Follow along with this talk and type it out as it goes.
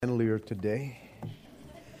Earlier today.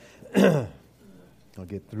 I'll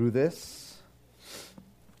get through this.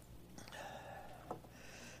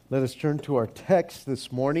 Let us turn to our text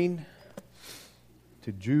this morning,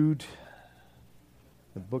 to Jude,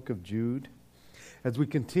 the book of Jude. As we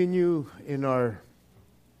continue in our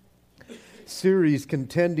series,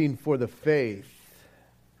 Contending for the Faith.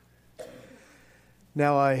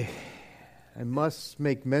 Now I must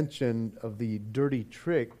make mention of the dirty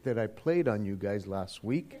trick that I played on you guys last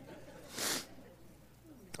week.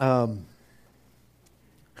 Yeah.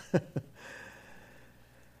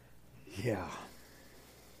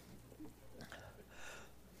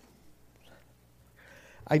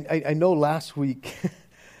 I know last week,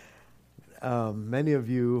 many of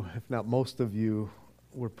you, if not most of you,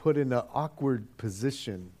 were put in an awkward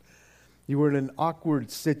position. You were in an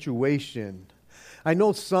awkward situation. I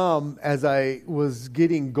know some, as I was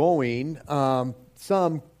getting going,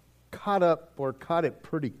 some caught it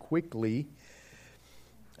pretty quickly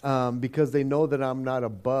because they know that I'm not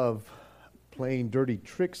above playing dirty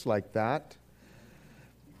tricks like that,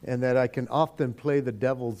 and that I can often play the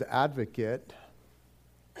devil's advocate.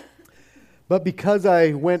 But because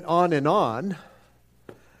I went on and on,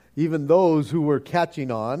 even those who were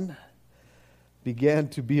catching on began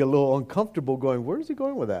to be a little uncomfortable going, where is he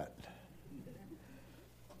going with that?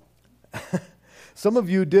 Some of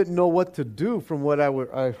you didn't know what to do from what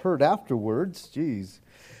I heard afterwards. Jeez.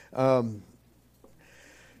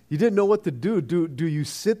 You didn't know what to do. Do you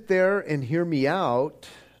sit there and hear me out?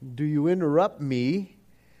 Do you interrupt me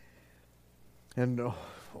and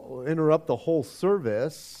interrupt the whole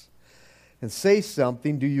service and say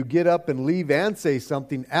something? Do you get up and leave and say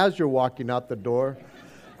something as you're walking out the door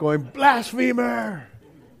going, blasphemer?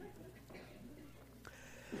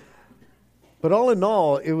 But all in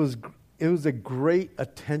all, it was a great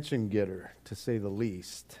attention getter, to say the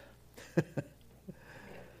least.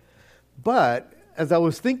 But as I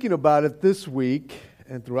was thinking about it this week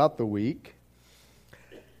and throughout the week,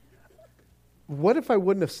 what if I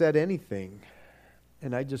wouldn't have said anything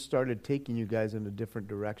and I just started taking you guys in a different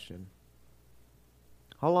direction?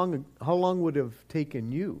 How long would it have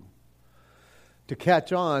taken you to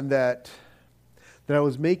catch on that I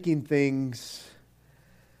was making things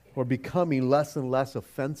or becoming less and less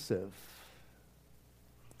offensive?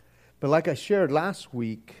 But like I shared last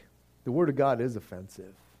week, the Word of God is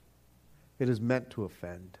offensive. It is meant to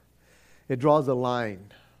offend. It draws a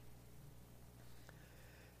line.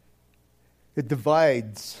 It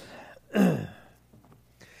divides. At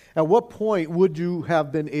what point would you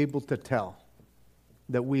have been able to tell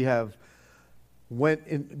that we have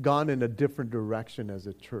gone in a different direction as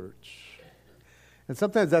a church? And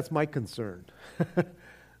sometimes that's my concern,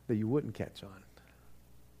 that you wouldn't catch on.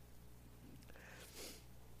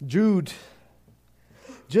 Jude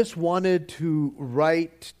just wanted to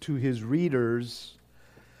write to his readers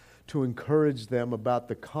to encourage them about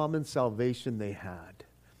the common salvation they had,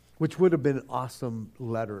 which would have been an awesome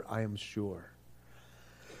letter, I am sure.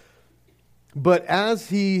 But as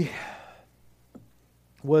he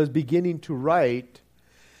was beginning to write,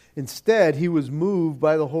 instead he was moved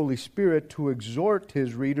by the Holy Spirit to exhort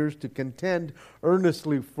his readers to contend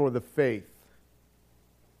earnestly for the faith.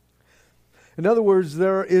 In other words,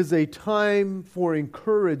 there is a time for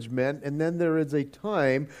encouragement, and then there is a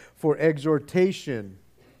time for exhortation.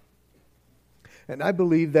 And I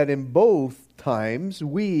believe that in both times,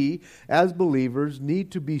 we, as believers,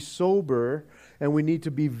 need to be sober and we need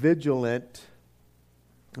to be vigilant,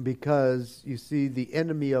 because, you see, the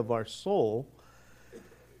enemy of our soul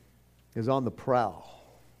is on the prowl.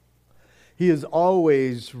 He is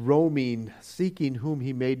always roaming, seeking whom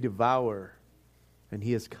he may devour, and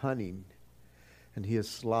he is cunning. And he is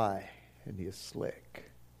sly, and he is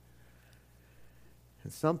slick.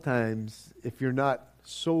 And sometimes, if you're not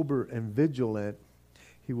sober and vigilant,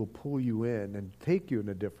 he will pull you in and take you in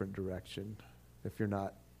a different direction if you're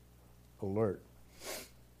not alert.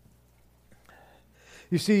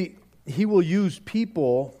 You see, he will use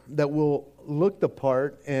people that will look the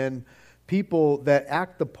part and people that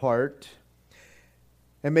act the part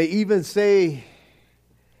and may even say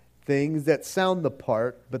things that sound the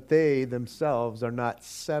part, but they themselves are not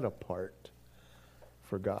set apart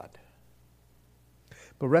for God.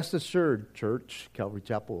 But rest assured, church, Calvary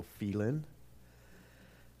Chapel of Phelan,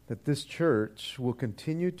 that this church will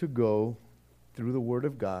continue to go through the Word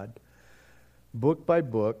of God, book by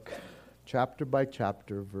book, chapter by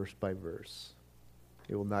chapter, verse by verse.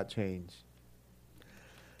 It will not change.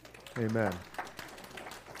 Amen.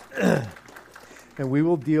 And we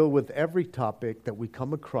will deal with every topic that we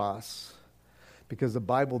come across, because the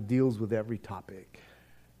Bible deals with every topic.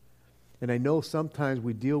 And I know sometimes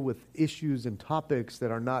we deal with issues and topics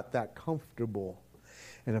that are not that comfortable.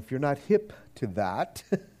 And if you're not hip to that,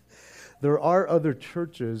 there are other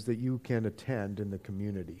churches that you can attend in the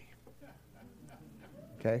community.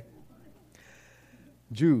 Okay?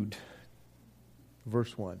 Jude,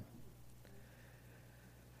 verse 1.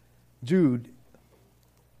 Jude,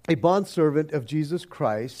 a bondservant of Jesus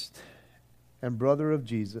Christ and brother of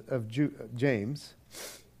James,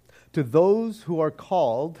 to those who are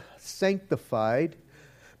called, sanctified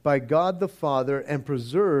by God the Father, and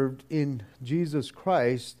preserved in Jesus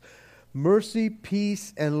Christ, mercy,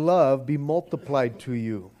 peace, and love be multiplied to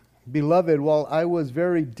you. Beloved, while I was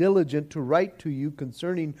very diligent to write to you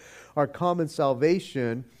concerning our common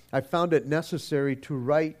salvation, I found it necessary to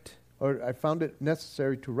write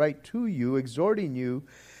to you, exhorting you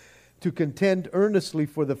to contend earnestly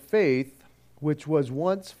for the faith which was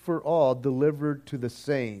once for all delivered to the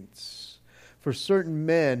saints. For certain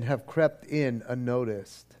men have crept in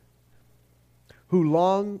unnoticed, who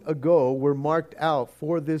long ago were marked out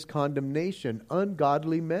for this condemnation,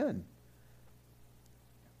 ungodly men,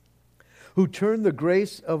 who turn the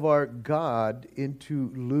grace of our God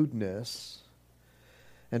into lewdness,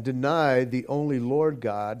 and deny the only Lord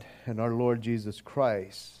God and our Lord Jesus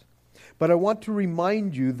Christ. But I want to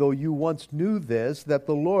remind you, though you once knew this, that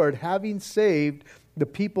the Lord, having saved the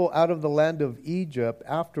people out of the land of Egypt,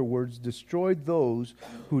 afterwards destroyed those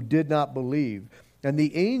who did not believe. And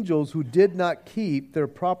the angels who did not keep their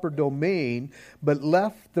proper domain, but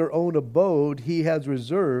left their own abode, he has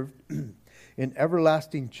reserved in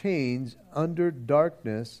everlasting chains under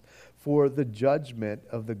darkness for the judgment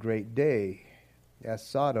of the great day, as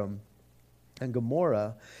Sodom and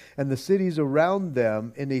Gomorrah and the cities around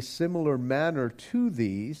them in a similar manner to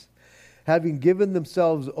these, having given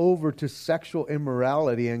themselves over to sexual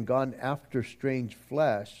immorality and gone after strange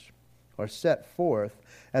flesh, are set forth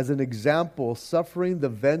as an example, suffering the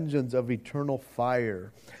vengeance of eternal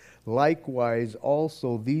fire. Likewise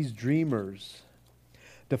also these dreamers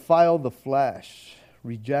defile the flesh,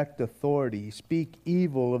 reject authority, speak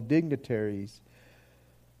evil of dignitaries.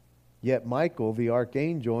 Yet Michael, the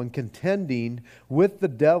archangel, in contending with the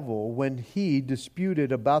devil when he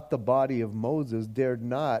disputed about the body of Moses, dared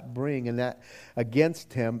not bring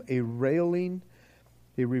against him a reviling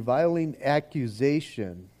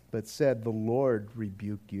accusation, but said, "The Lord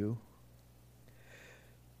rebuke you."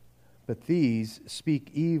 But these speak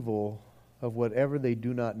evil of whatever they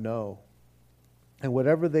do not know. And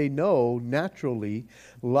whatever they know, naturally,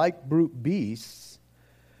 like brute beasts,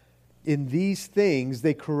 in these things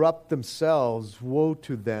they corrupt themselves. Woe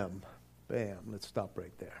to them. Bam, let's stop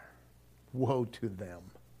right there. Woe to them.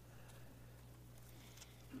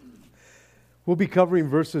 We'll be covering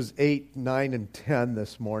verses 8, 9, and 10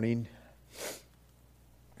 this morning.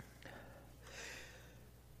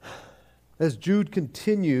 As Jude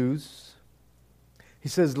continues, he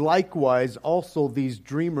says, likewise also these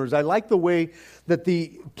dreamers. I like the way that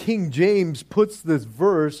the King James puts this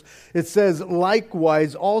verse. It says,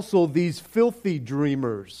 likewise also these filthy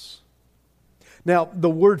dreamers. Now, the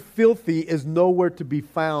word filthy is nowhere to be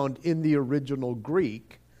found in the original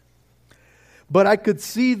Greek. But I could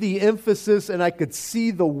see the emphasis and I could see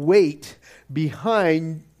the weight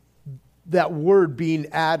behind that word being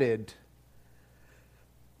added,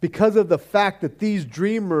 because of the fact that these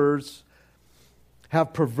dreamers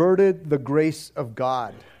have perverted the grace of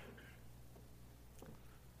God.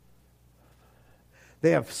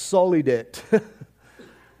 They have sullied it.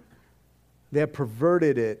 They have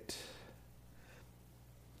perverted it.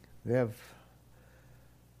 They have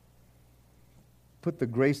put the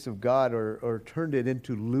grace of God or turned it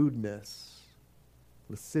into lewdness,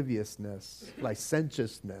 lasciviousness,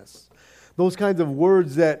 licentiousness. Those kinds of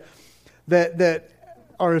words that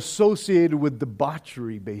are associated with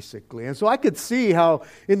debauchery, basically. And so I could see how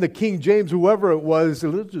in the King James, whoever it was,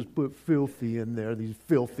 let's just put filthy in there, these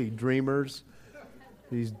filthy dreamers,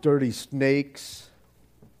 these dirty snakes,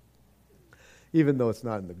 even though it's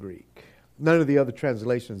not in the Greek. None of the other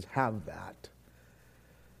translations have that.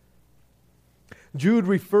 Jude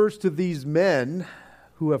refers to these men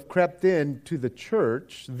who have crept into the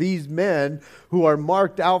church, these men who are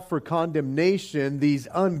marked out for condemnation, these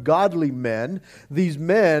ungodly men, these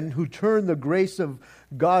men who turn the grace of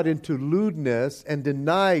God into lewdness and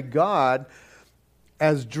deny God,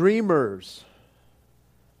 as dreamers.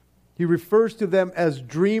 He refers to them as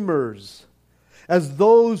dreamers, as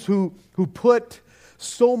those who put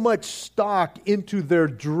so much stock into their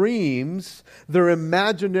dreams, their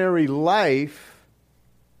imaginary life,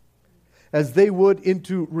 as they would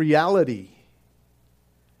into reality,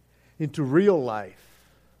 into real life.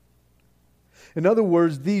 In other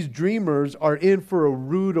words, these dreamers are in for a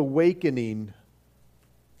rude awakening.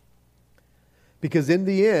 Because in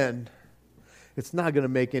the end, it's not going to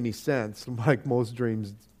make any sense, like most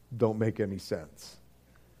dreams don't make any sense.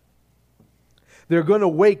 They're going to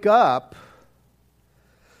wake up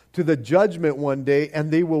to the judgment one day, and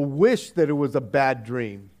they will wish that it was a bad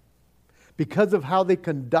dream because of how they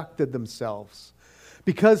conducted themselves,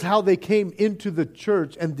 because how they came into the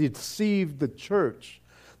church and deceived the church.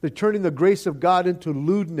 They're turning the grace of God into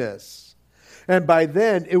lewdness. And by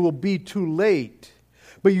then, it will be too late.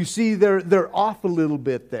 But you see, they're off a little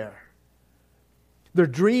bit there. They're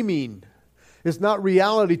dreaming. It's not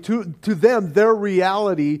reality. To them, their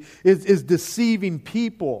reality is deceiving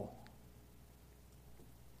people.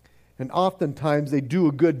 And oftentimes they do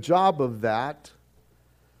a good job of that.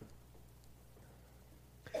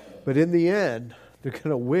 But in the end, they're going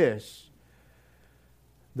to wish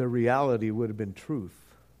their reality would have been truth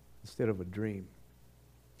instead of a dream.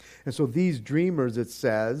 And so these dreamers, it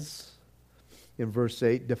says in verse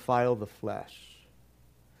 8, defile the flesh.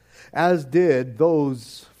 As did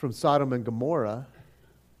those from Sodom and Gomorrah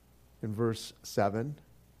in verse 7.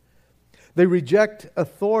 They reject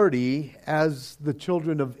authority as the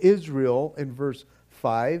children of Israel in verse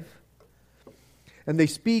 5. And they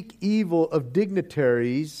speak evil of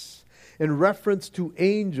dignitaries in reference to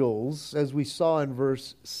angels, as we saw in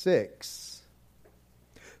verse 6.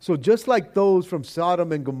 So just like those from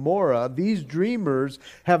Sodom and Gomorrah, these dreamers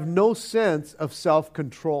have no sense of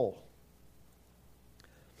self-control.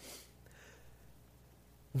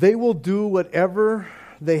 They will do whatever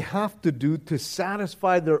they have to do to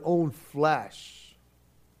satisfy their own flesh.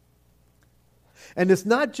 And it's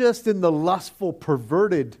not just in the lustful,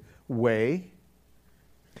 perverted way.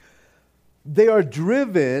 They are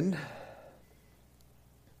driven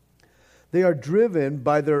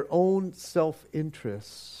by their own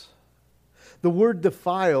self-interests. The word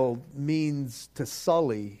defiled means to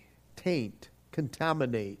sully, taint,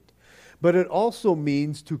 contaminate. But it also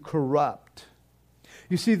means to corrupt.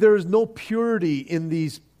 You see, there is no purity in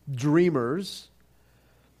these dreamers.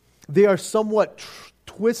 They are somewhat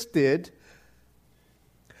twisted,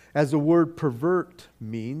 as the word pervert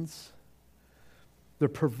means. They're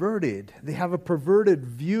perverted. They have a perverted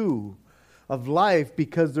view of life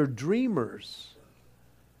because they're dreamers.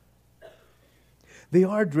 They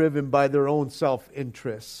are driven by their own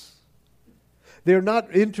self-interests. They're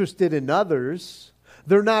not interested in others.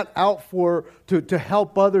 They're not out to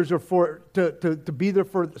help others or to be there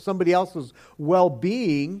for somebody else's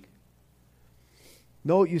well-being.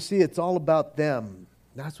 No, you see, it's all about them.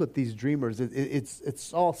 That's what these dreamers,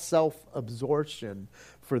 it's all self-absorption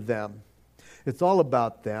for them. It's all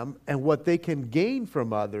about them and what they can gain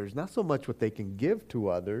from others, not so much what they can give to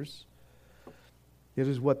others. It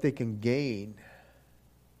is what they can gain.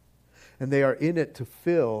 And they are in it to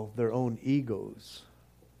fill their own egos.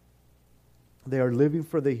 They are living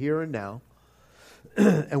for the here and now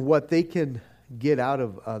and what they can get out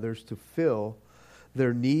of others to fill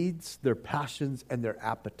their needs, their passions, and their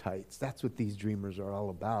appetites. That's what these dreamers are all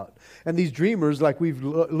about. And these dreamers, like we've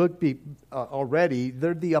looked already,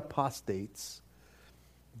 they're the apostates,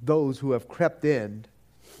 those who have crept in.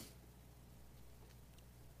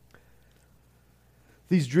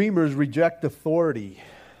 These dreamers reject authority,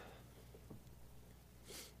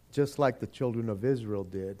 just like the children of Israel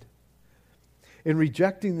did. In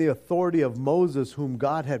rejecting the authority of Moses, whom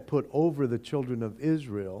God had put over the children of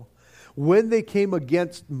Israel, when they came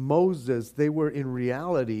against Moses, they were in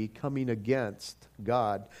reality coming against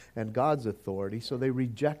God and God's authority, so they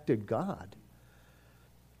rejected God.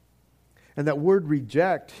 And that word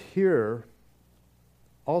reject here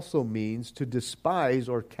also means to despise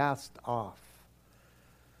or cast off.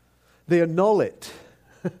 They annul it.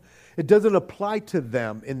 It doesn't apply to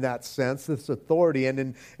them in that sense, this authority.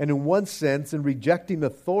 And in one sense, in rejecting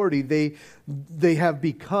authority, they have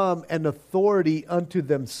become an authority unto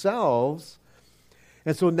themselves.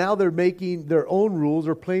 And so now they're making their own rules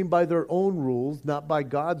or playing by their own rules, not by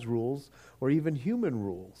God's rules or even human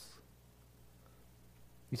rules.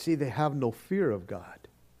 You see, they have no fear of God,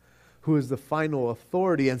 who is the final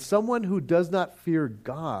authority. And someone who does not fear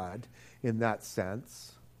God in that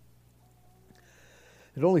sense,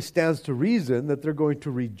 it only stands to reason that they're going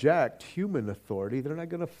to reject human authority. They're not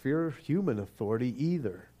going to fear human authority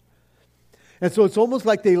either. And so it's almost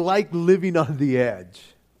like they like living on the edge.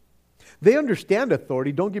 They understand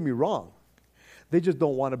authority, don't get me wrong. They just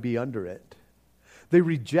don't want to be under it. They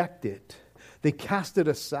reject it. They cast it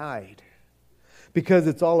aside because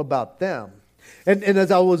it's all about them. And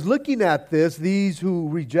as I was looking at this, these who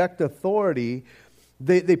reject authority,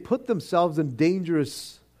 they put themselves in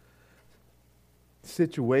dangerous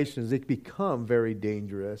situations, they become very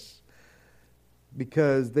dangerous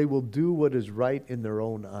because they will do what is right in their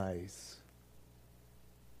own eyes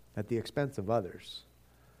at the expense of others.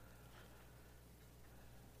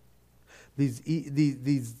 These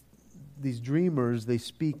dreamers, they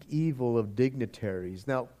speak evil of dignitaries.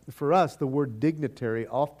 Now, for us, the word dignitary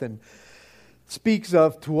often speaks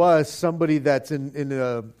of to us somebody that's in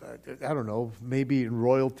a, I don't know, maybe in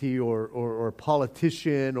royalty or a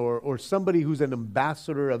politician or somebody who's an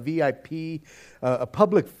ambassador, a VIP, a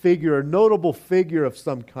public figure, a notable figure of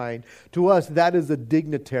some kind. To us, that is a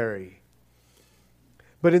dignitary.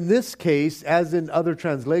 But in this case, as in other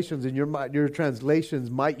translations, and your translations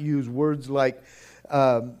might use words like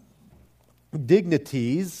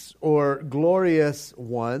dignities or glorious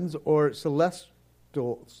ones or celestial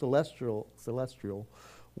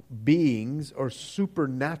beings or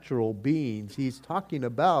supernatural beings. He's talking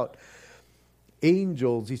about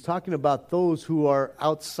angels. He's talking about those who are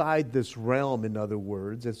outside this realm, in other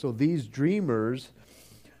words. And so these dreamers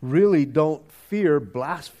really don't fear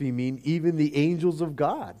blaspheming even the angels of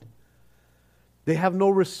God. They have no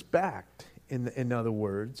respect, in other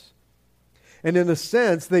words. And in a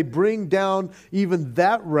sense, they bring down even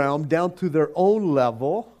that realm down to their own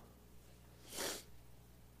level.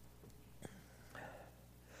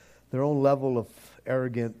 Their own level of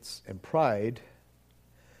arrogance and pride.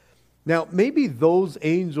 Now, maybe those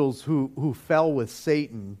angels who fell with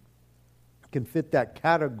Satan can fit that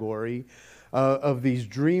category of these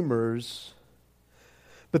dreamers.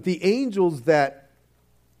 But the angels that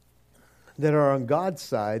are on God's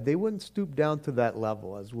side, they wouldn't stoop down to that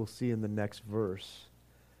level, as we'll see in the next verse.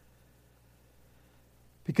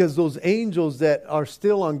 Because those angels that are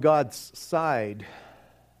still on God's side,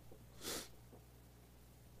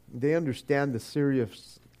 they understand the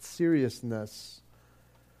seriousness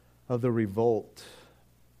of the revolt.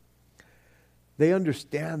 They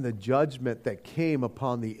understand the judgment that came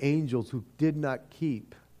upon the angels who did not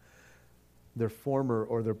keep their former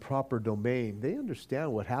or their proper domain. They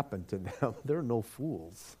understand what happened to them. They're no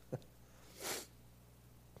fools.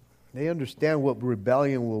 They understand what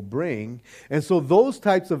rebellion will bring. And so those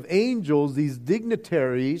types of angels, these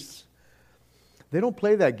dignitaries, they don't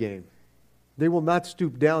play that game. They will not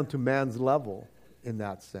stoop down to man's level in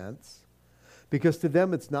that sense. Because to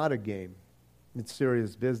them it's not a game. It's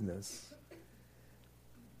serious business.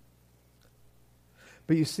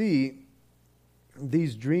 But you see,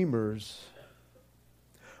 these dreamers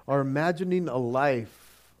are imagining a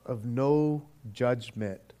life of no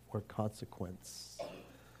judgment or consequence.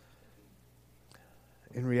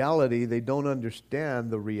 In reality, they don't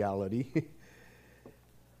understand the reality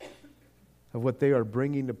of what they are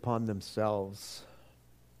bringing upon themselves.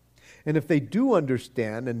 And if they do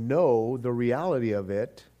understand and know the reality of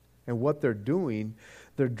it and what they're doing,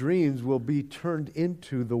 their dreams will be turned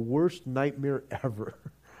into the worst nightmare ever.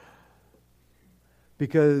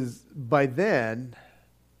 Because by then,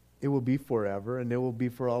 it will be forever and it will be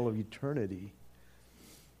for all of eternity.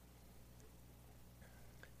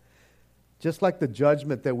 Just like the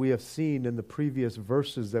judgment that we have seen in the previous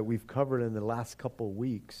verses that we've covered in the last couple of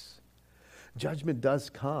weeks, judgment does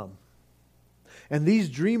come. And these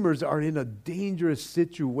dreamers are in a dangerous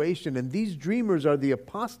situation. And these dreamers are the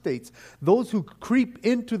apostates, those who creep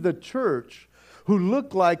into the church, who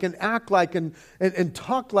look like and act like and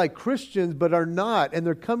talk like Christians but are not. And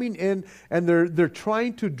they're coming in and they're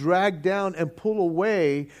trying to drag down and pull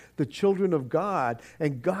away the children of God.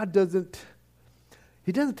 And God doesn't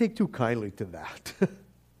take too kindly to that.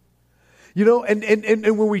 You know, and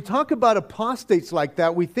when we talk about apostates like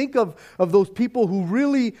that, we think of those people who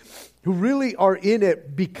really are in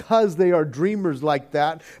it because they are dreamers like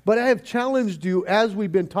that. But I have challenged you, as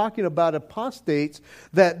we've been talking about apostates,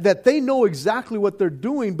 that they know exactly what they're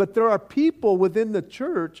doing, but there are people within the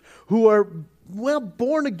church who are,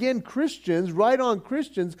 born again Christians, right on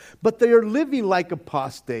Christians, but they are living like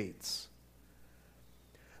apostates.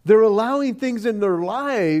 They're allowing things in their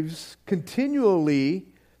lives continually,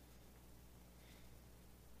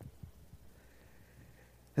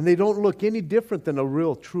 and they don't look any different than a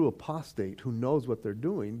real true apostate who knows what they're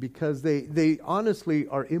doing, because they honestly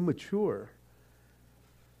are immature.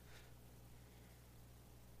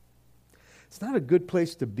 It's not a good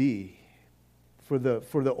place to be for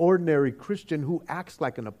the ordinary Christian who acts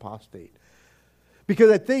like an apostate.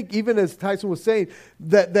 Because I think, even as Tyson was saying,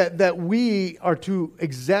 that we are to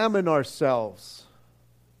examine ourselves.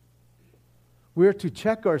 We are to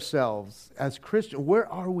check ourselves as Christians. Where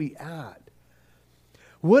are we at?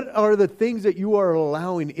 What are the things that you are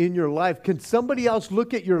allowing in your life? Can somebody else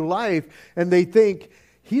look at your life and they think,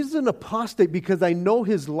 he's an apostate because I know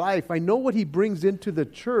his life. I know what he brings into the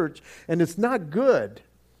church, and it's not good.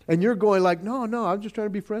 And you're going like, no, I'm just trying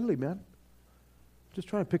to be friendly, man. Just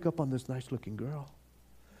trying to pick up on this nice-looking girl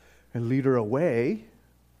and lead her away.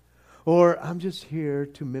 Or I'm just here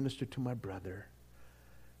to minister to my brother.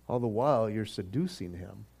 All the while, you're seducing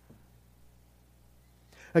him.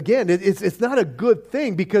 Again, it's not a good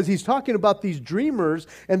thing because he's talking about these dreamers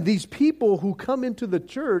and these people who come into the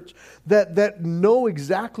church that know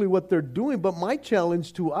exactly what they're doing. But my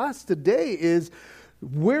challenge to us today is,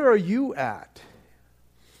 where are you at?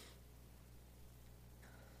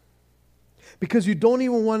 Because you don't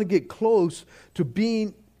even want to get close to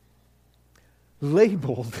being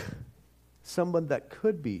labeled someone that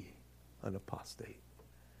could be an apostate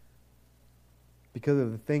because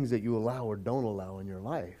of the things that you allow or don't allow in your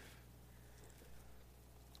life.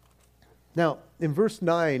 Now, in verse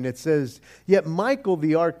 9, it says, "Yet Michael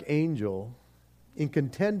the archangel, in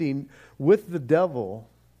contending with the devil,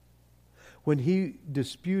 when he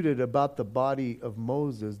disputed about the body of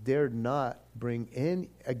Moses, dared not bring in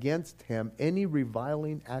against him any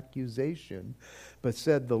reviling accusation, but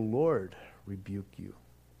said, 'The Lord rebuke you.'"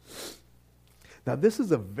 Now, this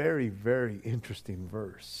is a very, very interesting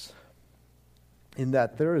verse, in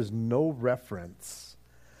that there is no reference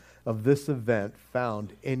of this event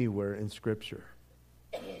found anywhere in Scripture.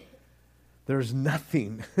 There's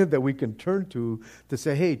nothing that we can turn to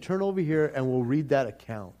say, hey, turn over here and we'll read that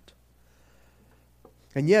account.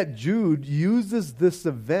 And yet Jude uses this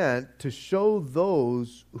event to show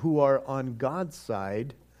those who are on God's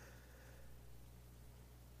side,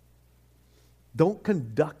 don't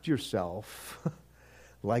conduct yourself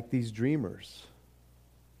like these dreamers.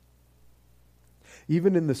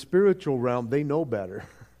 Even in the spiritual realm, they know better.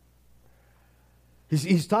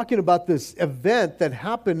 He's talking about this event that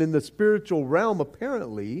happened in the spiritual realm,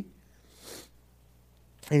 apparently.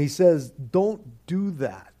 And he says, don't do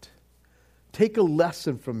that. Take a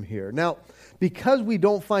lesson from here. Now, because we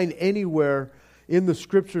don't find anywhere in the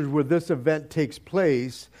Scriptures where this event takes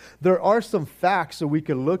place, there are some facts that we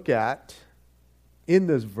can look at in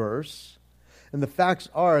this verse. And the facts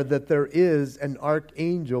are that there is an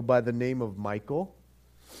archangel by the name of Michael.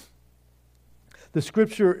 The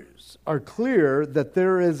Scriptures are clear that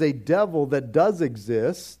there is a devil that does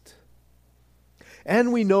exist.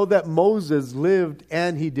 And we know that Moses lived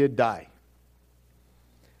and he did die.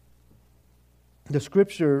 The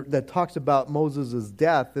Scripture that talks about Moses'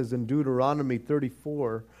 death is in Deuteronomy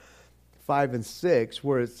 34, 5 and 6,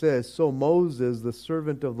 where it says, "So Moses, the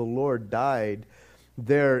servant of the Lord, died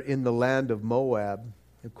there in the land of Moab,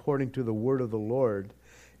 according to the word of the Lord.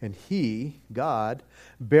 And he, God,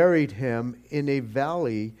 buried him in a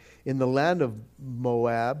valley in the land of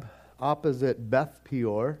Moab, opposite Beth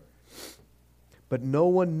Peor. But no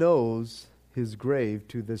one knows his grave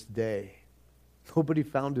to this day." Nobody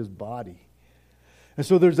found his body. And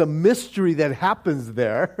so there's a mystery that happens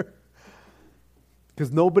there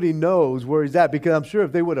because nobody knows where he's at. Because I'm sure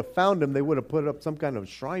if they would have found him, they would have put up some kind of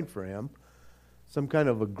shrine for him, some kind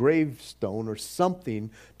of a gravestone or something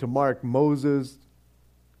to mark Moses.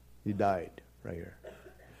 He died right here.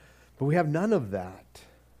 But we have none of that.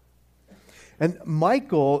 And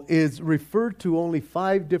Michael is referred to only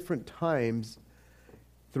 5 different times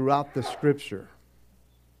throughout the Scripture.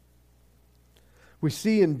 We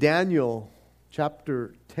see in Daniel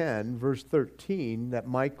chapter 10, verse 13, that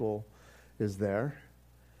Michael is there.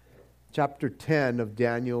 Chapter 10 of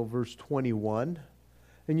Daniel, verse 21.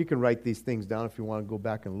 And you can write these things down if you want to go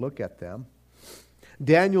back and look at them.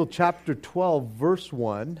 Daniel chapter 12, verse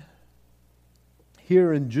 1.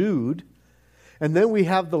 Here in Jude. And then we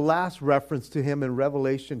have the last reference to him in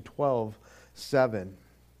Revelation 12, 7.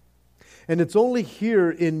 And it's only here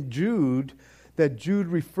in Jude that Jude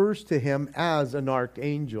refers to him as an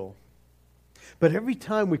archangel. But every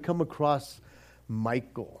time we come across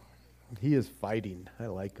Michael, he is fighting. I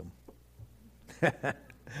like him.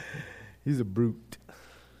 He's a brute.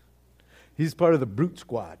 He's part of the brute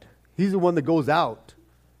squad. He's the one that goes out.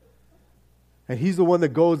 And he's the one that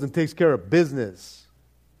goes and takes care of business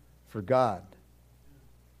for God.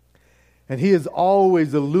 And he is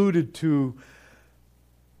always alluded to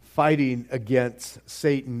fighting against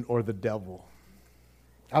Satan or the devil.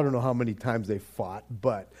 I don't know how many times they fought,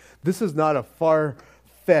 but this is not a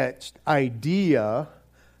far-fetched idea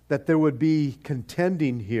that there would be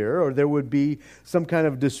contending here or there would be some kind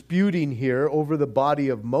of disputing here over the body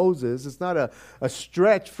of Moses. It's not a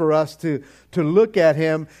stretch for us to look at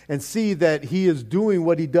him and see that he is doing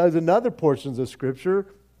what he does in other portions of Scripture,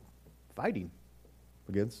 fighting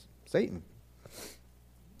against Satan.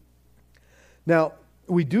 Now,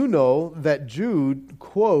 we do know that Jude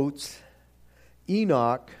quotes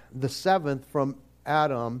Enoch, the seventh from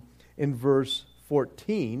Adam, in verse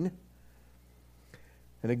 14.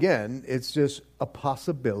 And again, it's just a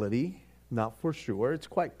possibility, not for sure. It's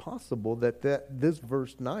quite possible that this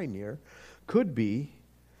verse 9 here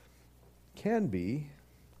can be,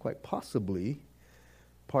 quite possibly,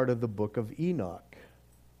 part of the book of Enoch.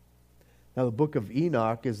 Now, the book of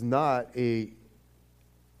Enoch is not a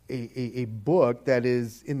book that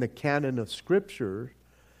is in the canon of Scripture.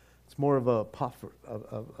 It's more of a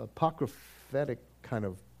apocryphatic kind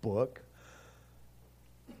of book.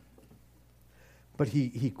 But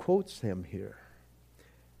he quotes him here.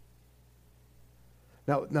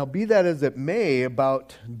 Now, be that as it may,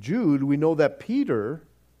 about Jude, we know that Peter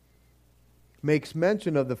makes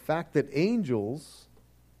mention of the fact that angels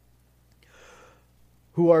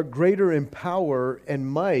who are greater in power and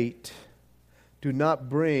might do not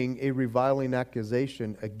bring a reviling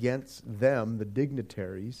accusation against them, the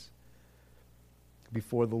dignitaries,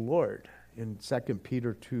 before the Lord, in 2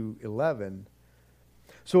 Peter 2:11.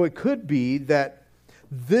 So it could be that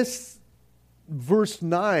this verse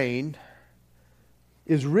 9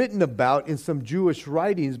 is written about in some Jewish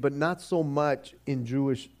writings, but not so much in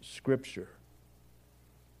Jewish scripture.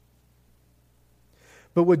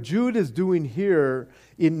 But what Jude is doing here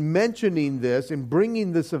in mentioning this and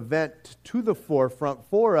bringing this event to the forefront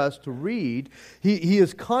for us to read, he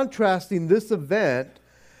is contrasting this event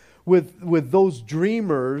with those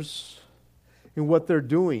dreamers and what they're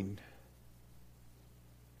doing.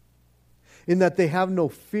 In that they have no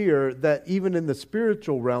fear, that even in the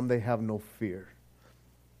spiritual realm they have no fear.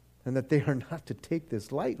 And that they are not to take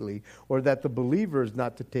this lightly, or that the believer is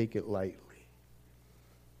not to take it lightly.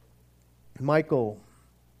 Michael,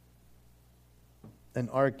 an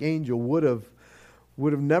archangel, would have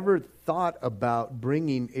never thought about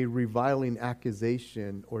bringing a reviling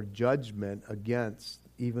accusation or judgment against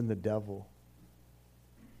even the devil.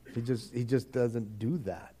 He just doesn't do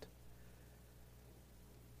that.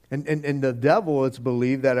 And the devil, it's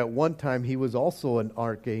believed that at one time he was also an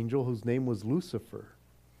archangel whose name was Lucifer.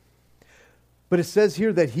 But it says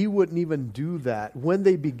here that he wouldn't even do that when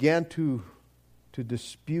they began to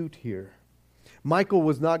dispute here. Michael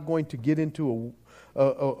was not going to get into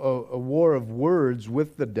a war of words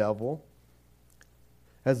with the devil,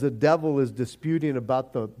 as the devil is disputing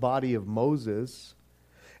about the body of Moses.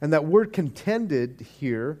 And that word contended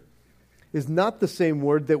here is not the same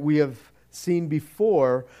word that we have seen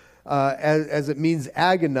before, as it means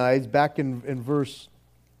agonize back in verse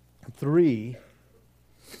 3.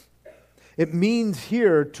 It means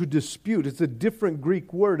here to dispute. It's a different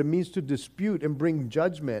Greek word. It means to dispute and bring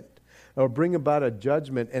judgment, or bring about a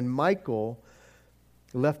judgment. And Michael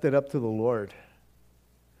left it up to the Lord.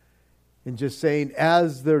 And just saying,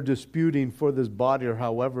 as they're disputing for this body, or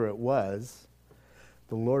however it was,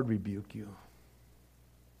 the Lord rebuke you.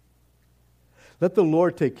 Let the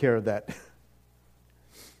Lord take care of that.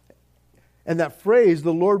 And that phrase,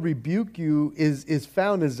 the Lord rebuke you, is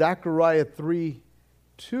found in Zechariah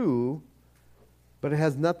 3:2, but it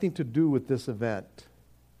has nothing to do with this event.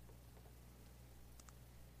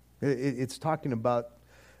 It's talking about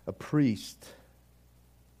a priest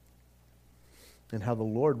and how the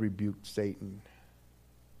Lord rebuked Satan.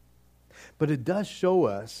 But it does show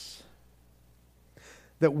us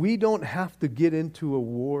that we don't have to get into a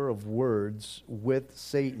war of words with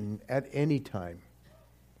Satan at any time.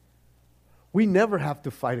 We never have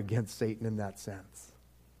to fight against Satan in that sense.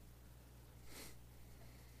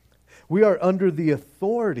 We are under the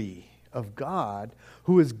authority of God,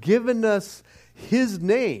 who has given us His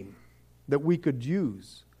name that we could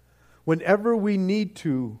use. Whenever we need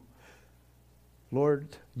to,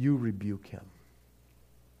 Lord, you rebuke him.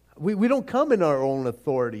 We don't come in our own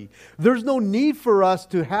authority. There's no need for us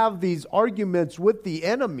to have these arguments with the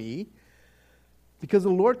enemy, because the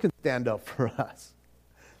Lord can stand up for us.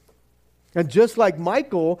 And just like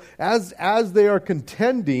Michael, as they are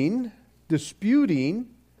contending, disputing,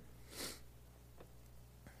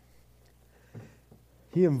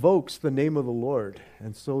 he invokes the name of the Lord.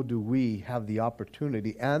 And so do we have the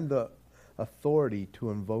opportunity and the authority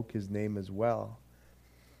to invoke his name as well.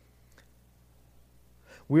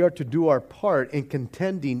 We are to do our part in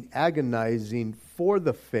contending, agonizing for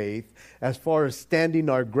the faith, as far as standing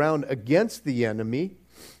our ground against the enemy.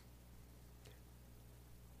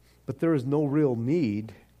 But there is no real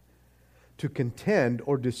need to contend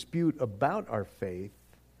or dispute about our faith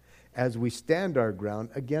as we stand our ground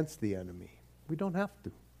against the enemy. We don't have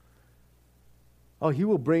to. Oh, he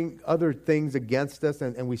will bring other things against us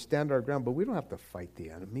and we stand our ground, but we don't have to fight the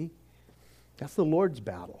enemy. That's the Lord's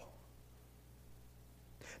battle.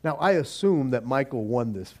 Now, I assume that Michael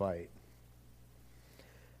won this fight.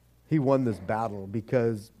 he won this battle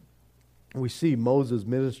because we see Moses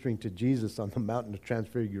ministering to Jesus on the mountain of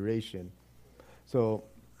transfiguration. So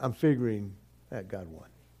I'm figuring that God won.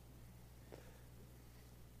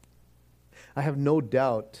 I have no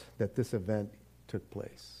doubt that this event took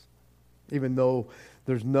place, even though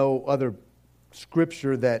there's no other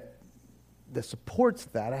scripture that supports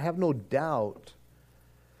that. I have no doubt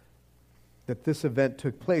that this event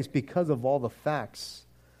took place because of all the facts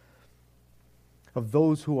of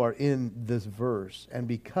those who are in this verse and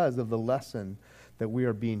because of the lesson that we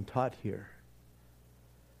are being taught here.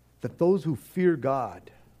 That those who fear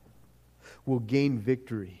God will gain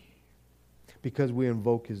victory because we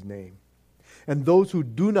invoke His name. And those who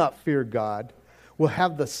do not fear God will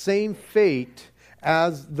have the same fate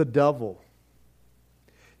as the devil.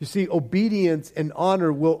 You see, obedience and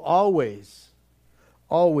honor will always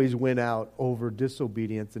win out over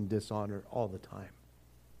disobedience and dishonor all the time.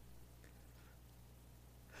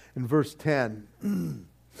 In verse 10,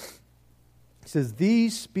 it says,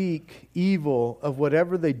 "These speak evil of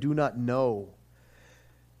whatever they do not know,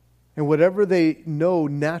 and whatever they know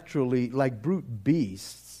naturally, like brute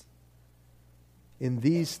beasts. In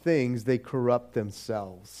these things they corrupt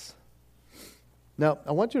themselves." Now,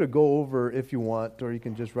 I want you to go over, if you want, or you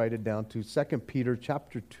can just write it down, to 2 Peter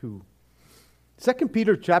chapter 2. 2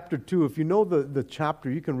 Peter chapter 2, if you know the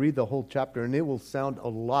chapter, you can read the whole chapter, and it will sound a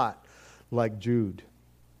lot like Jude.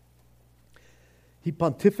 He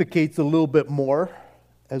pontificates a little bit more,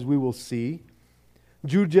 as we will see.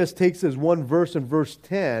 Jude just takes as one verse in verse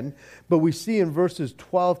 10, but we see in verses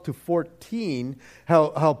 12 to 14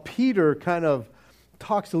 how Peter kind of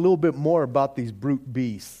talks a little bit more about these brute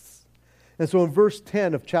beasts. And so in verse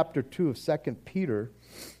 10 of chapter 2 of 2 Peter,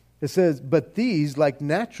 it says, "But these, like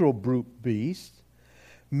natural brute beasts,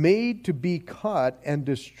 made to be caught and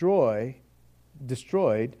destroyed,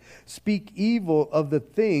 speak evil of the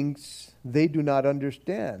things they do not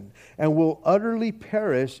understand, and will utterly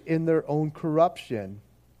perish in their own corruption,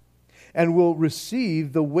 and will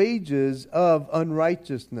receive the wages of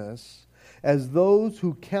unrighteousness, as those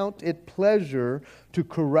who count it pleasure to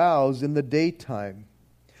carouse in the daytime.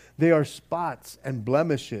 They are spots and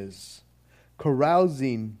blemishes,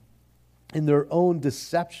 carousing in their own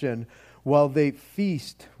deception while they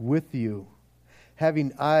feast with you,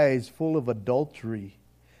 having eyes full of adultery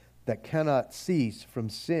that cannot cease from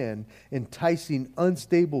sin, enticing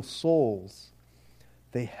unstable souls.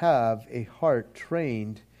 They have a heart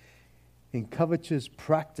trained in covetous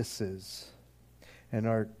practices and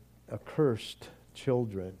are accursed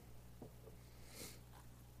children."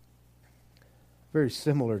 Very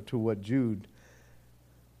similar to what Jude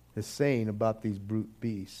is saying about these brute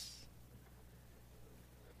beasts.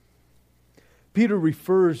 Peter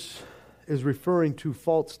is referring to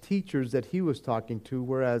false teachers that he was talking to,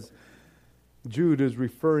 whereas Jude is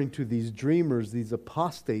referring to these dreamers, these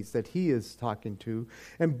apostates that he is talking to.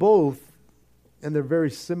 And both, and they're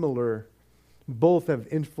very similar, both have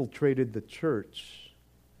infiltrated the church.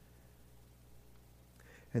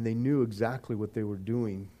 And they knew exactly what they were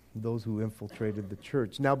doing, those who infiltrated the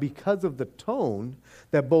church. Now, because of the tone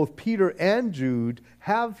that both Peter and Jude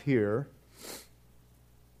have here,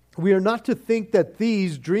 we are not to think that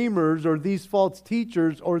these dreamers or these false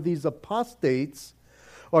teachers or these apostates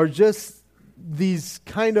are just these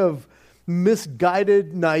kind of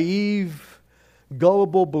misguided, naive,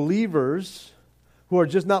 gullible believers who are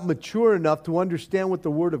just not mature enough to understand what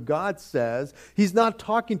the Word of God says. He's not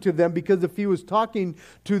talking to them, because if he was talking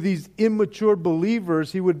to these immature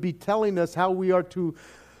believers, he would be telling us how we are to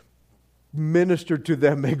minister to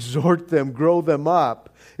them, exhort them, grow them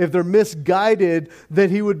up. If they're misguided, then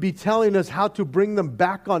he would be telling us how to bring them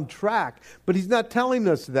back on track. But he's not telling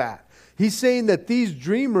us that. He's saying that these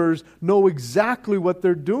dreamers know exactly what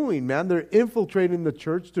they're doing, man. They're infiltrating the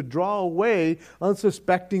church to draw away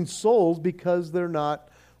unsuspecting souls because they're not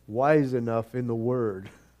wise enough in the Word.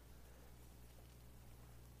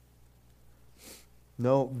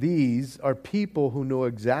 No, these are people who know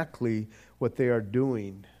exactly what they are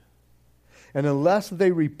doing. And unless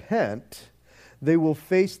they repent, they will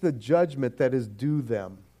face the judgment that is due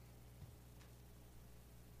them.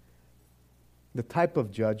 The type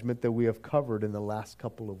of judgment that we have covered in the last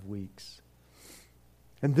couple of weeks.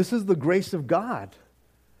 And this is the grace of God.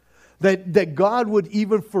 That God would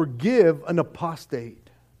even forgive an apostate.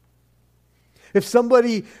 If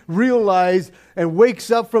somebody realizes and wakes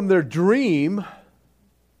up from their dream,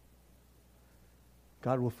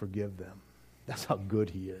 God will forgive them. That's how good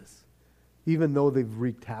He is. Even though they've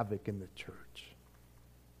wreaked havoc in the church.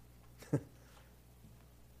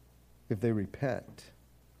 If they repent.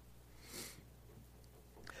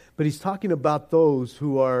 But he's talking about those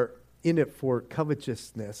who are in it for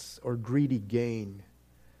covetousness or greedy gain,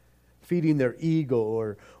 feeding their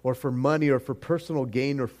ego or for money or for personal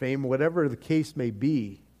gain or fame, whatever the case may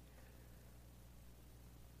be.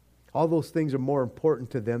 All those things are more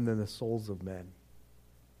important to them than the souls of men.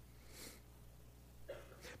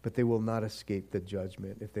 But they will not escape the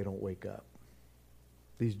judgment if they don't wake up.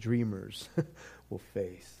 These dreamers will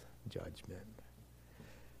face judgment.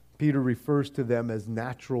 Peter refers to them as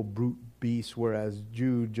natural brute beasts, whereas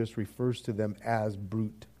Jude just refers to them as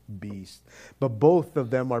brute beasts. But both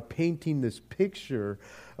of them are painting this picture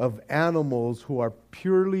of animals who are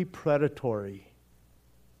purely predatory.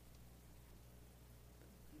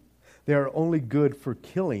 They are only good for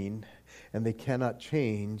killing, and they cannot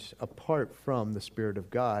change apart from the Spirit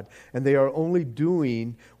of God. And they are only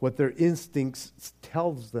doing what their instincts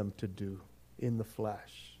tells them to do in the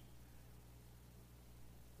flesh.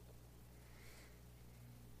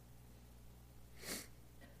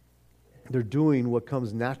 They're doing what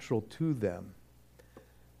comes natural to them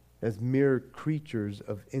as mere creatures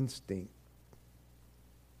of instinct.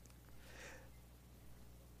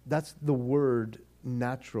 That's the word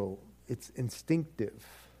natural. It's instinctive,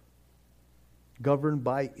 governed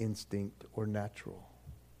by instinct or natural.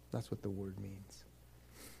 That's what the word means.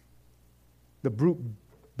 The brute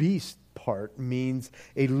beast part means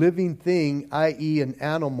a living thing, i.e. an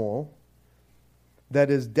animal, that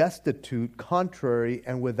is destitute, contrary,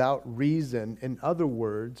 and without reason. In other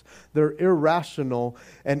words, they're irrational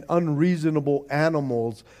and unreasonable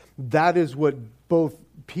animals. That is what both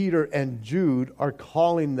Peter and Jude are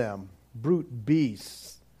calling them, brute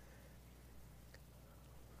beasts.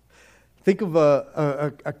 Think of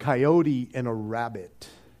a coyote and a rabbit.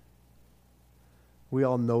 We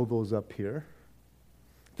all know those up here.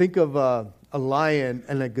 Think of a lion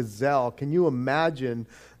and a gazelle. Can you imagine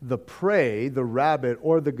the prey, the rabbit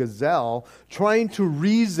or the gazelle, trying to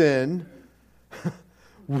reason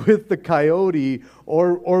with the coyote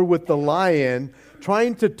or with the lion,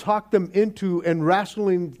 trying to talk them into and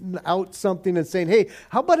rationaling out something and saying, hey,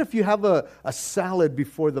 how about if you have a salad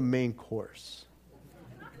before the main course?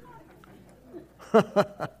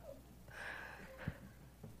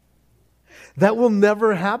 That will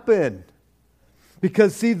never happen.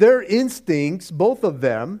 Because, see, their instincts, both of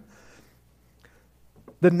them,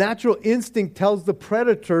 the natural instinct tells the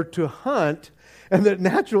predator to hunt, and the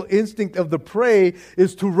natural instinct of the prey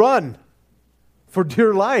is to run for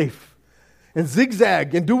dear life and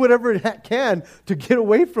zigzag and do whatever it can to get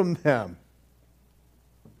away from them.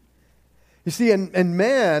 You see, and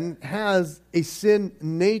man has a sin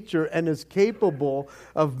nature and is capable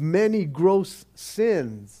of many gross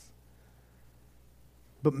sins.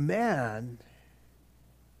 But man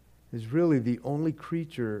is really the only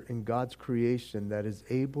creature in God's creation that is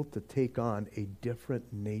able to take on a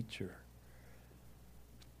different nature.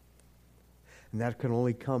 And that can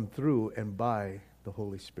only come through and by the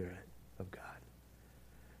Holy Spirit of God.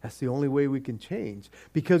 That's the only way we can change.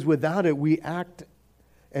 Because without it, we act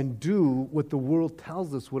and do what the world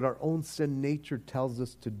tells us, what our own sin nature tells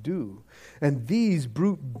us to do. And these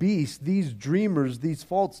brute beasts, these dreamers, these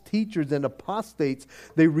false teachers and apostates,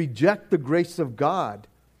 they reject the grace of God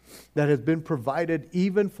that has been provided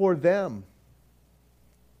even for them.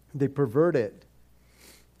 They pervert it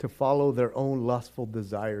to follow their own lustful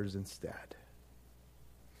desires instead.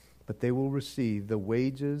 But they will receive the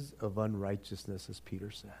wages of unrighteousness, as Peter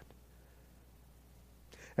said.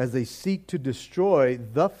 As they seek to destroy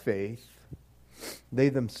the faith, they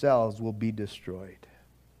themselves will be destroyed.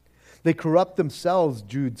 They corrupt themselves,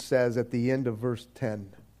 Jude says at the end of verse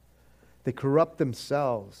 10. They corrupt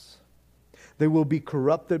themselves. They will be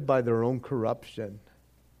corrupted by their own corruption.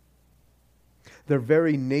 Their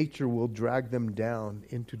very nature will drag them down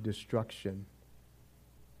into destruction.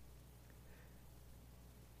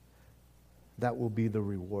 That will be the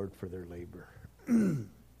reward for their labor,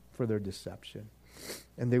 for their deception.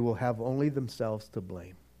 And they will have only themselves to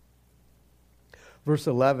blame. Verse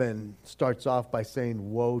 11 starts off by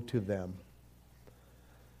saying, woe to them.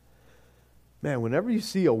 Man, whenever you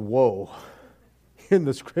see a woe in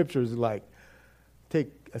the scriptures, like,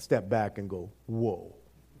 take a step back and go, whoa.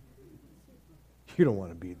 You don't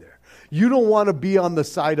want to be there. You don't want to be on the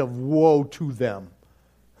side of woe to them.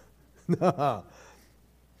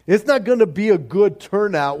 It's not going to be a good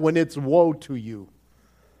turnout when it's woe to you.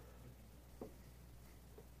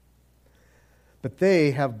 But they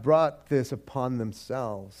have brought this upon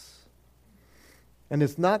themselves. And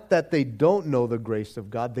it's not that they don't know the grace of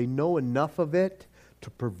God. They know enough of it to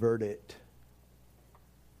pervert it.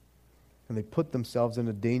 And they put themselves in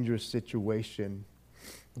a dangerous situation.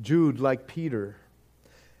 Jude, like Peter,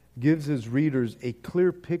 gives his readers a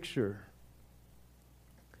clear picture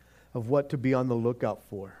of what to be on the lookout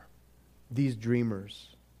for. These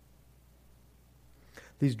dreamers.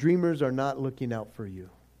 These dreamers are not looking out for you.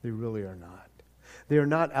 They really are not. They are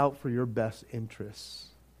not out for your best interests.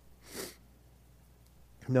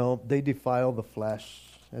 No, they defile the flesh,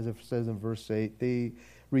 as it says in verse 8. They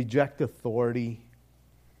reject authority.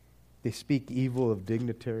 They speak evil of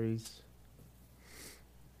dignitaries.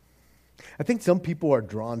 I think some people are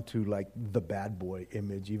drawn to like the bad boy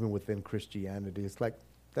image, even within Christianity. It's like,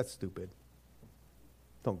 that's stupid.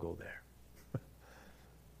 Don't go there.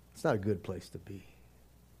 It's not a good place to be.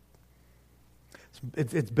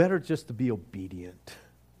 It's better just to be obedient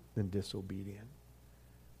than disobedient.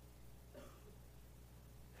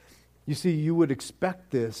 You see, you would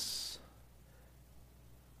expect this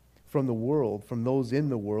from the world, from those in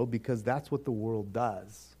the world, because that's what the world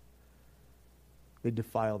does. They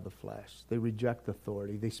defile the flesh. They reject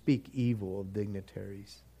authority. They speak evil of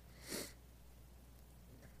dignitaries.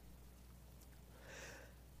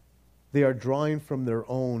 They are drawing from their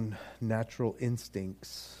own natural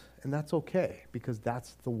instincts. And that's okay, because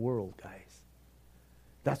that's the world, guys.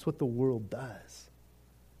 That's what the world does.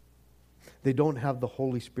 They don't have the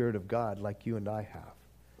Holy Spirit of God like you and I have.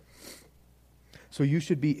 So you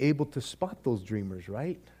should be able to spot those dreamers,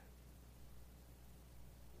 right?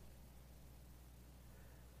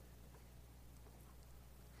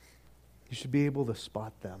 You should be able to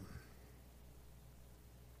spot them.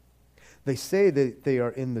 They say that they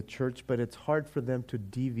are in the church, but it's hard for them to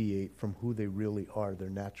deviate from who they really are,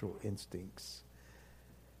 their natural instincts.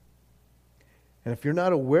 And if you're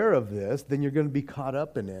not aware of this, then you're going to be caught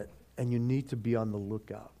up in it, and you need to be on the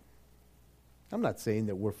lookout. I'm not saying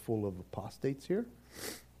that we're full of apostates here,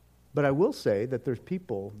 but I will say that there's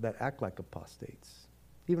people that act like apostates,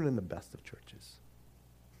 even in the best of churches.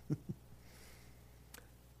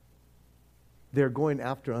 They're going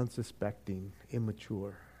after unsuspecting,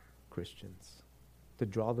 immature Christians to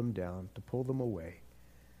draw them down, to pull them away.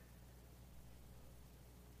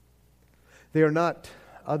 They are not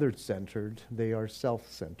other-centered, they are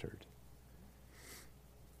self-centered.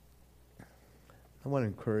 I want to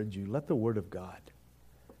encourage you, let the Word of God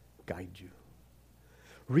guide you.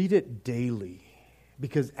 Read it daily,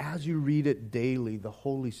 because as you read it daily, the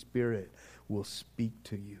Holy Spirit will speak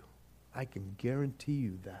to you. I can guarantee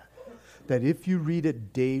you that. That if you read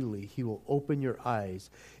it daily, He will open your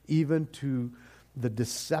eyes even to the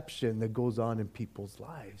deception that goes on in people's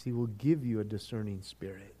lives. He will give you a discerning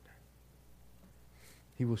spirit.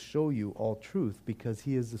 He will show you all truth because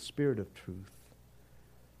He is the Spirit of truth.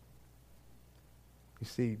 You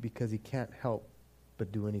see, because He can't help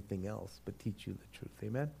but do anything else but teach you the truth.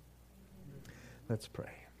 Amen? Let's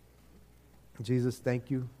pray. Jesus,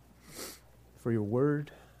 thank you for your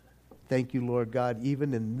word. Thank you, Lord God,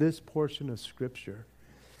 even in this portion of Scripture,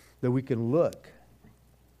 that we can look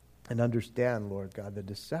and understand, Lord God, the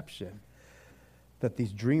deception that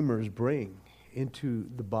these dreamers bring into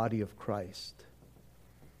the body of Christ.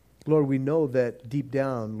 Lord, we know that deep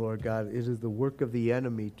down, Lord God, it is the work of the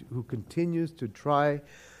enemy who continues to try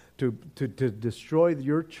to destroy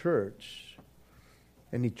your church.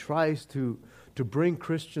 And he tries to bring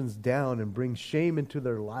Christians down and bring shame into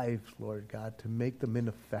their lives, Lord God, to make them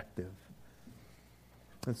ineffective.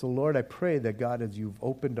 And so, Lord, I pray that, God, as you've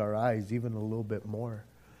opened our eyes even a little bit more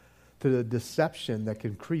to the deception that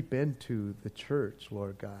can creep into the church,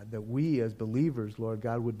 Lord God, that we as believers, Lord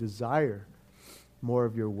God, would desire more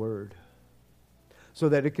of your word so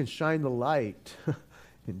that it can shine the light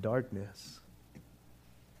in darkness,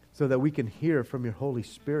 so that we can hear from your Holy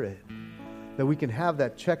Spirit, that we can have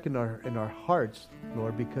that check in our hearts,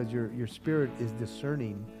 Lord, because your Spirit is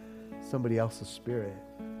discerning somebody else's spirit.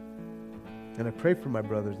 And I pray for my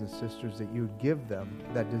brothers and sisters that you would give them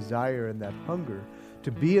that desire and that hunger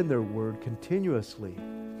to be in their word continuously,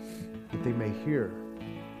 that they may hear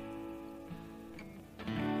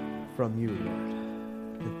from you, Lord.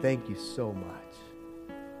 And thank you so much.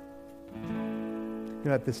 You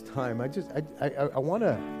know, at this time, I want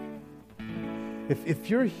to, if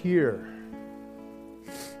you're here,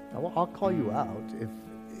 I'll call you out if,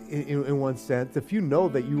 in one sense. If you know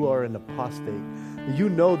that you are an apostate, you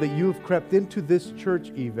know that you've crept into this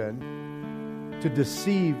church even to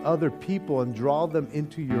deceive other people and draw them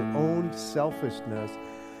into your own selfishness,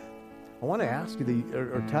 I want to ask you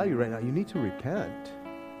or tell you right now, you need to repent.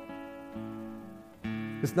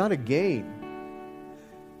 It's not a game.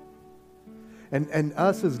 And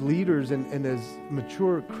us as leaders and as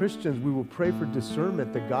mature Christians, we will pray for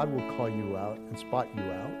discernment that God will call you out and spot you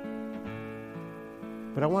out.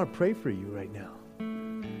 But I want to pray for you right now.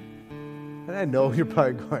 And I know you're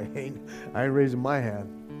probably going, I ain't raising my hand.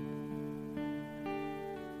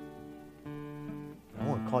 I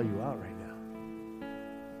want to call you out right now.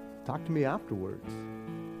 Talk to me afterwards.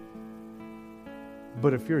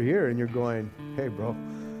 But if you're here and you're going, hey, bro,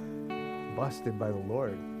 busted by the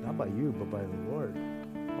Lord, not by you, but by the Lord,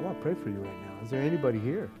 I want to pray for you right now. Is there anybody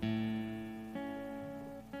here?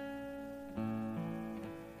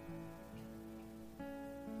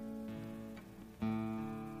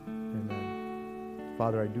 Amen.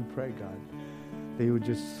 Father, I do pray, God, that you would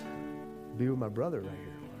just be with my brother right here,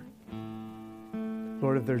 Lord.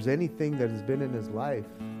 Lord, if there's anything that has been in his life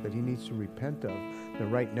that he needs to repent of, then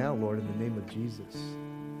right now, Lord, in the name of Jesus,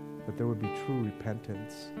 that there would be true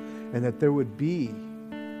repentance and that there would be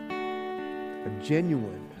a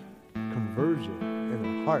genuine conversion in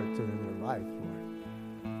their hearts and in their life,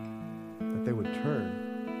 Lord. That they would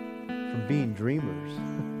turn from being dreamers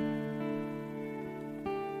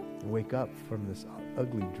and wake up from this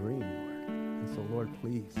ugly dream, Lord. And so, Lord,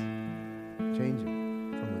 please change it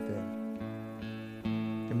from within.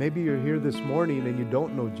 And maybe you're here this morning and you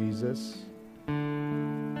don't know Jesus.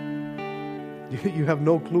 You have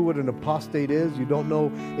no clue what an apostate is. You don't know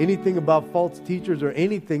anything about false teachers or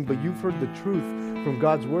anything, but you've heard the truth from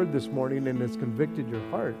God's word this morning and it's convicted your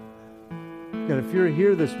heart. And if you're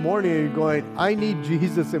here this morning and you're going, I need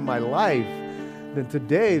Jesus in my life, then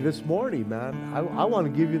today, this morning, man, I want to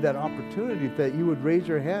give you that opportunity that you would raise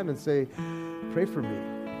your hand and say, pray for me.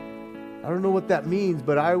 I don't know what that means,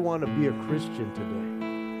 but I want to be a Christian today.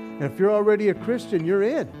 And if you're already a Christian, you're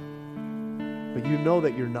in. But you know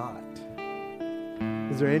that you're not.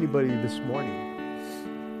 Is there anybody this morning?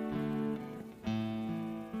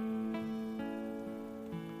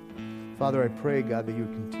 Father, I pray, God, that you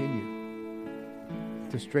continue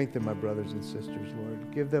to strengthen my brothers and sisters,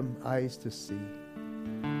 Lord. Give them eyes to see.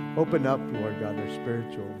 Open up, Lord God, their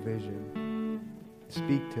spiritual vision.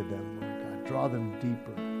 Speak to them, Lord God. Draw them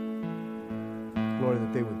deeper. Lord,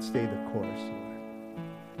 that they would stay the course, Lord.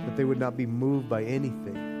 That they would not be moved by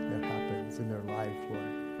anything that happens in their life,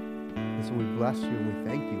 Lord. And so we bless you and we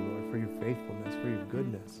thank you, Lord, for your faithfulness, for your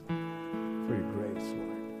goodness, for your grace,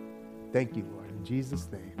 Lord. Thank you, Lord. In Jesus'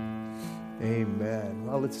 name, amen.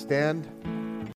 Well, let's stand.